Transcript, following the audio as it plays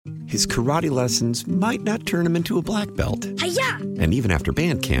his karate lessons might not turn him into a black belt. Hi-ya! And even after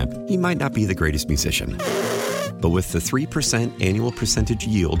band camp, he might not be the greatest musician. But with the 3% annual percentage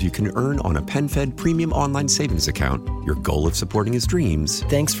yield you can earn on a PenFed premium online savings account, your goal of supporting his dreams...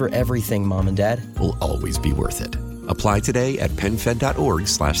 Thanks for everything, Mom and Dad. ...will always be worth it. Apply today at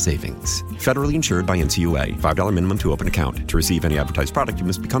PenFed.org/savings. Federally insured by NCUA. $5 minimum to open account. To receive any advertised product, you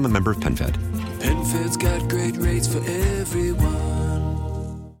must become a member of PenFed. PenFed's got great rates for everyone.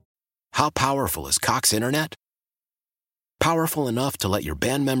 How powerful is Cox Internet? Powerful enough to let your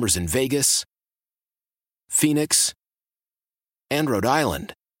band members in Vegas, Phoenix, and Rhode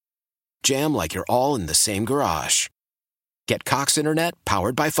Island jam like you're all in the same garage. Get Cox Internet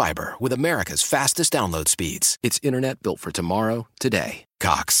powered by fiber with America's fastest download speeds. It's internet built for tomorrow, today.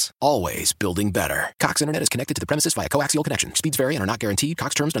 Cox, always building better. Cox Internet is connected to the premises via coaxial connection. Speeds vary and are not guaranteed.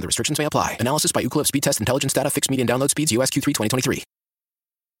 Cox terms and other restrictions may apply. Analysis by Ookla Speed Test Intelligence Data. Fixed median download speeds. US Q3 2023.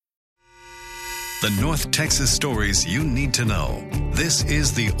 The North Texas stories you need to know. This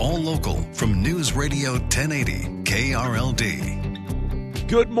is the All Local from News Radio 1080 KRLD.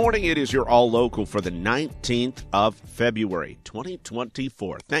 Good morning. It is your All Local for the 19th of February,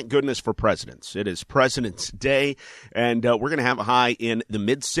 2024. Thank goodness for presidents. It is President's Day, and we're going to have a high in the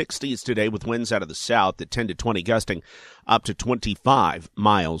mid-60s today with winds out of the south at 10 to 20, gusting up to 25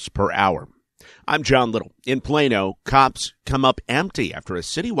 miles per hour. I'm John Little. In Plano, cops come up empty after a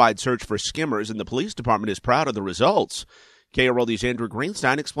citywide search for skimmers, and the police department is proud of the results. KRLD's Andrew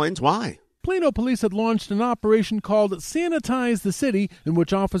Greenstein explains why. Plano police had launched an operation called Sanitize the City, in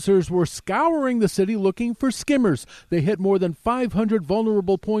which officers were scouring the city looking for skimmers. They hit more than 500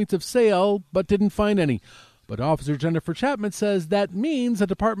 vulnerable points of sale, but didn't find any. But Officer Jennifer Chapman says that means the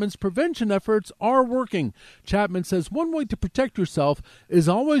department's prevention efforts are working. Chapman says one way to protect yourself is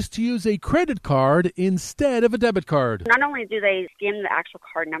always to use a credit card instead of a debit card. Not only do they skim the actual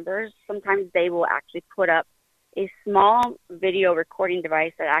card numbers, sometimes they will actually put up a small video recording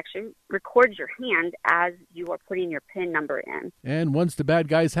device that actually records your hand as you are putting your PIN number in. And once the bad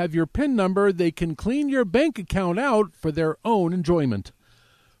guys have your PIN number, they can clean your bank account out for their own enjoyment.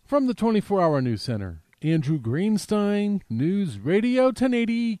 From the 24-Hour News Center, Andrew Greenstein, News Radio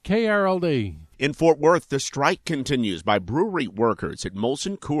 1080 KRLD. In Fort Worth, the strike continues by brewery workers at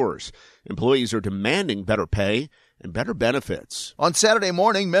Molson Coors. Employees are demanding better pay and better benefits. On Saturday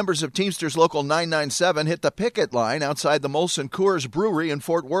morning, members of Teamsters Local 997 hit the picket line outside the Molson Coors Brewery in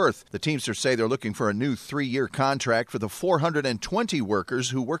Fort Worth. The Teamsters say they're looking for a new 3-year contract for the 420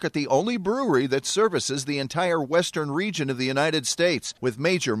 workers who work at the only brewery that services the entire western region of the United States, with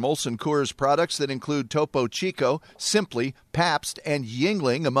major Molson Coors products that include Topo Chico, Simply, Pabst, and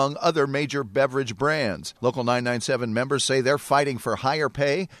Yuengling, among other major beverage brands. Local 997 members say they're fighting for higher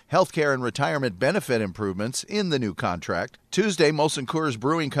pay, health care, and retirement benefit improvements in the new contract. Tuesday, Molson Coors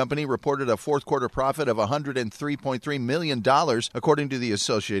Brewing Company reported a fourth-quarter profit of $103.3 million, according to the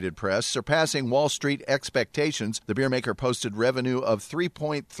Associated Press, surpassing Wall Street expectations. The beer maker posted revenue of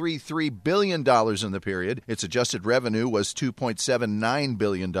 $3.33 billion in the period. Its adjusted revenue was $2.79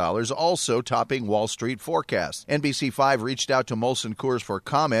 billion, also topping Wall Street forecasts. NBC5 reached out to Molson Coors for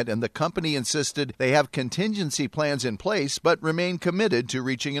comment, and the company insisted they have contingency plans in place, but remain committed to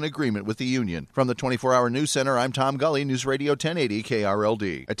reaching an agreement with the union. From the 24-Hour News Center, I'm Tom Gully, News Radio 1080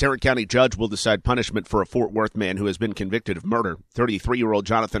 KRLD. A Tarrant County judge will decide punishment for a Fort Worth man who has been convicted of murder. 33-year-old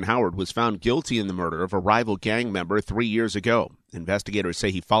Jonathan Howard was found guilty in the murder of a rival gang member 3 years ago. Investigators say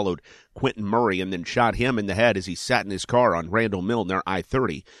he followed Quentin Murray and then shot him in the head as he sat in his car on Randall Mill near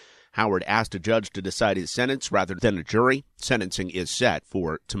I-30. Howard asked a judge to decide his sentence rather than a jury. Sentencing is set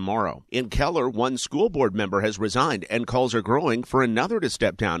for tomorrow. In Keller, one school board member has resigned, and calls are growing for another to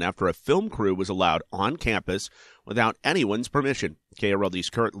step down after a film crew was allowed on campus without anyone's permission. KRLD's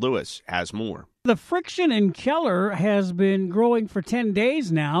Kurt Lewis has more. The friction in Keller has been growing for 10 days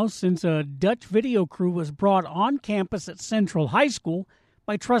now since a Dutch video crew was brought on campus at Central High School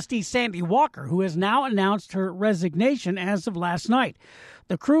by trustee Sandy Walker, who has now announced her resignation as of last night.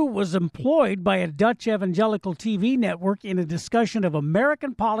 The crew was employed by a Dutch evangelical TV network in a discussion of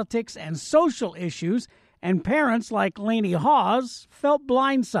American politics and social issues, and parents like Lainey Hawes felt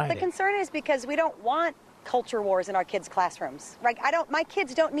blindsided. The concern is because we don't want culture wars in our kids' classrooms. Right? My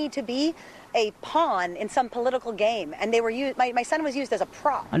kids don't need to be a pawn in some political game, and they were used. My son was used as a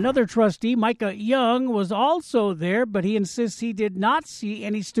prop. Another trustee, Micah Young, was also there, but he insists he did not see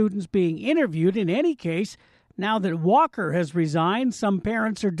any students being interviewed in any case. Now that Walker has resigned, some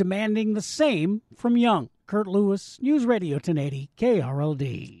parents are demanding the same from Young. Kurt Lewis, News Radio 1080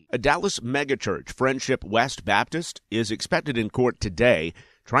 KRLD. A Dallas megachurch, Friendship West Baptist, is expected in court today,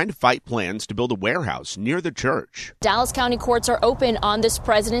 trying to fight plans to build a warehouse near the church. Dallas County courts are open on this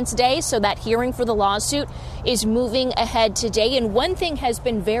President's Day, so that hearing for the lawsuit is moving ahead today. And one thing has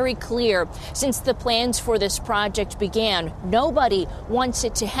been very clear since the plans for this project began: nobody wants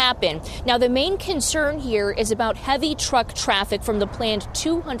it to happen. Now, the main concern here is about heavy truck traffic from the planned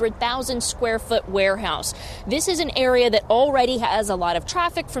 200,000 square foot warehouse. This is an area that already has a lot of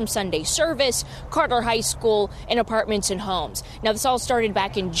traffic from Sunday service, Carter High School, and apartments and homes. Now, this all started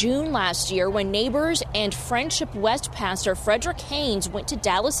back in June last year when neighbors and Friendship West pastor Frederick Haynes went to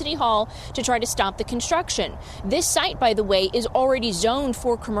Dallas City Hall to try to stop the construction. This site, by the way, is already zoned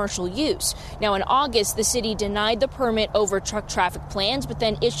for commercial use. Now, in August, the city denied the permit over truck traffic plans, but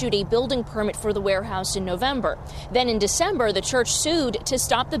then issued a building permit for the warehouse in November. Then in December, the church sued to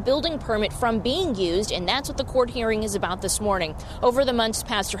stop the building permit from being used, and that's what the court hearing is about this morning. Over the months,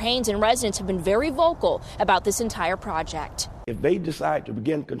 Pastor Haynes and residents have been very vocal about this entire project. If they decide to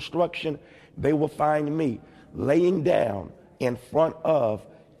begin construction, they will find me laying down in front of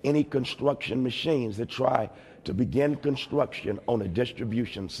any construction machines that try to begin construction on a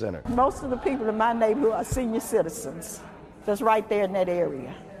distribution center. Most of the people in my neighborhood are senior citizens that's right there in that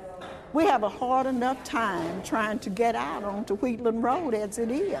area. We have a hard enough time trying to get out onto Wheatland Road as it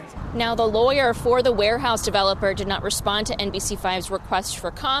is. Now, the lawyer for the warehouse developer did not respond to NBC5's request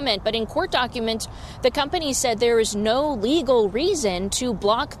for comment, but in court documents, the company said there is no legal reason to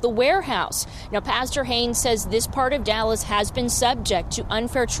block the warehouse. Now, Pastor Haynes says this part of Dallas has been subject to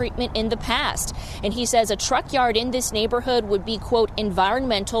unfair treatment in the past, and he says a truck yard in this neighborhood would be, quote,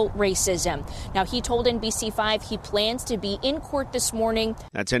 environmental racism. Now, he told NBC5 he plans to be in court this morning.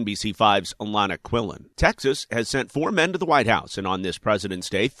 That's NBC5's Alana Quillen. Texas has sent 4 men to the White House, and on this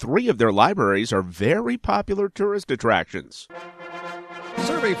President's Day, 3 of their libraries are very popular tourist attractions.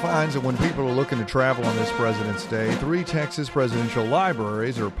 Survey finds that when people are looking to travel on this President's Day, 3 Texas presidential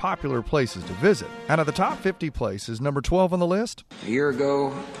libraries are popular places to visit. Out of the top 50 places, number 12 on the list? A year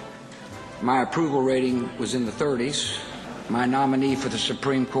ago, my approval rating was in the 30s. My nominee for the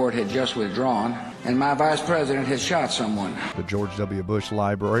Supreme Court had just withdrawn, and my vice president had shot someone. The George W. Bush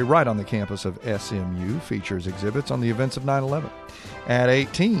Library, right on the campus of SMU, features exhibits on the events of 9/11. At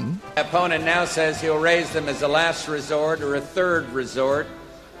 18... My opponent now says he'll raise them as a last resort or a third resort.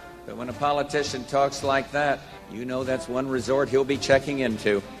 But when a politician talks like that, you know that's one resort he'll be checking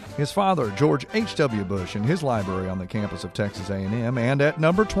into. His father, George H.W. Bush, in his library on the campus of Texas A&M. And at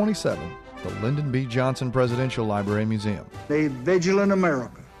number 27, the Lyndon B. Johnson Presidential Library Museum. A vigilant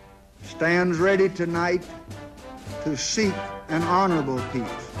America stands ready tonight to seek an honorable peace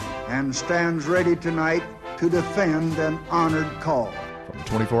and stands ready tonight to defend an honored cause. From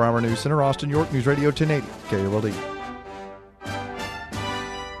the 24-Hour News Center, Austin, York, News Radio 1080, KRLD.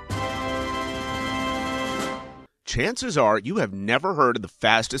 Chances are you have never heard of the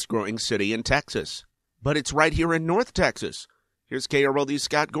fastest growing city in Texas, but it's right here in North Texas. Here's KRLD's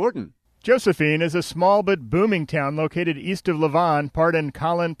Scott Gordon. Josephine is a small but booming town located east of Lavon, part in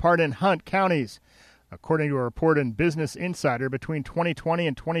Collin, part in Hunt counties. According to a report in Business Insider, between 2020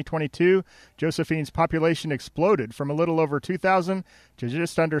 and 2022, Josephine's population exploded from a little over 2,000 to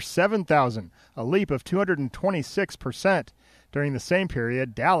just under 7,000, a leap of 226%. During the same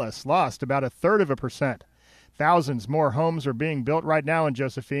period, Dallas lost about 1/3%. Thousands more homes are being built right now in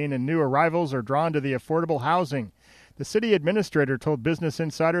Josephine, and new arrivals are drawn to the affordable housing. The city administrator told Business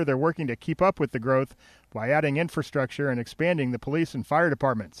Insider they're working to keep up with the growth by adding infrastructure and expanding the police and fire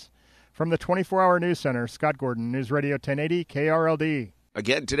departments. From the 24-Hour News Center, Scott Gordon, News Radio 1080, KRLD.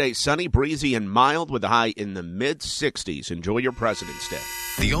 Again today, sunny, breezy, and mild with a high in the mid-60s. Enjoy your President's Day.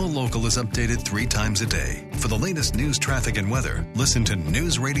 The All Local is updated 3 times a day. For the latest news, traffic, and weather, listen to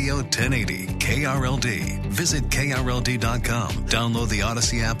News Radio 1080, KRLD. Visit KRLD.com, download the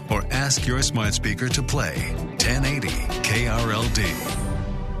Odyssey app, or ask your smart speaker to play 1080 KRLD.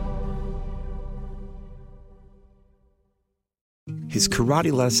 His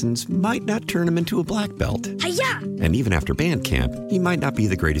karate lessons might not turn him into a black belt. Hi-ya! And even after band camp, he might not be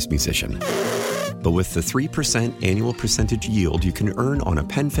the greatest musician. But with the 3% annual percentage yield you can earn on a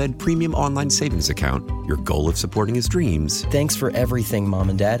PenFed premium online savings account, your goal of supporting his dreams... Thanks for everything, Mom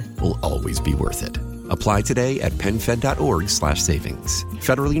and Dad. ...will always be worth it. Apply today at PenFed.org/savings.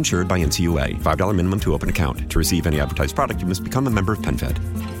 Federally insured by NCUA. $5 minimum to open account. To receive any advertised product, you must become a member of PenFed.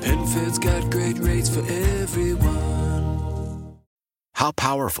 PenFed's got great rates for everyone. How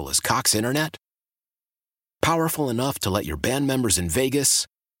powerful is Cox Internet? Powerful enough to let your band members in Vegas,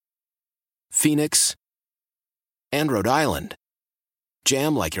 Phoenix, and Rhode Island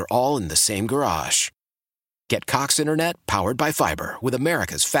jam like you're all in the same garage. Get Cox Internet powered by fiber with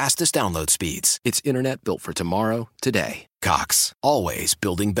America's fastest download speeds. It's internet built for tomorrow, today. Cox, always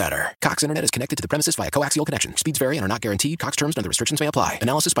building better. Cox Internet is connected to the premises via coaxial connection. Speeds vary and are not guaranteed. Cox terms and other restrictions may apply.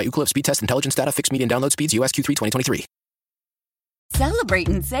 Analysis by Ookla Speed Test Intelligence Data. Fixed median download speeds. US Q3 2023. Celebrate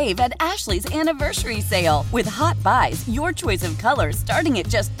and save at Ashley's Anniversary Sale. With Hot Buys, your choice of colors starting at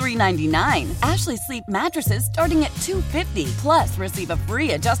just $3.99. Ashley Sleep mattresses starting at $2.50. Plus, receive a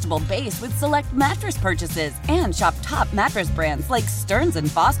free adjustable base with select mattress purchases. And shop top mattress brands like Stearns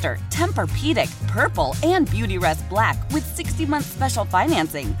 & Foster, Tempur-Pedic, Purple, and Beautyrest Black with 60-month special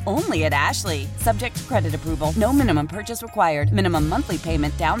financing. Only at Ashley. Subject to credit approval. No minimum purchase required. Minimum monthly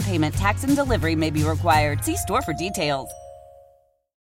payment, down payment, tax, and delivery may be required. See store for details.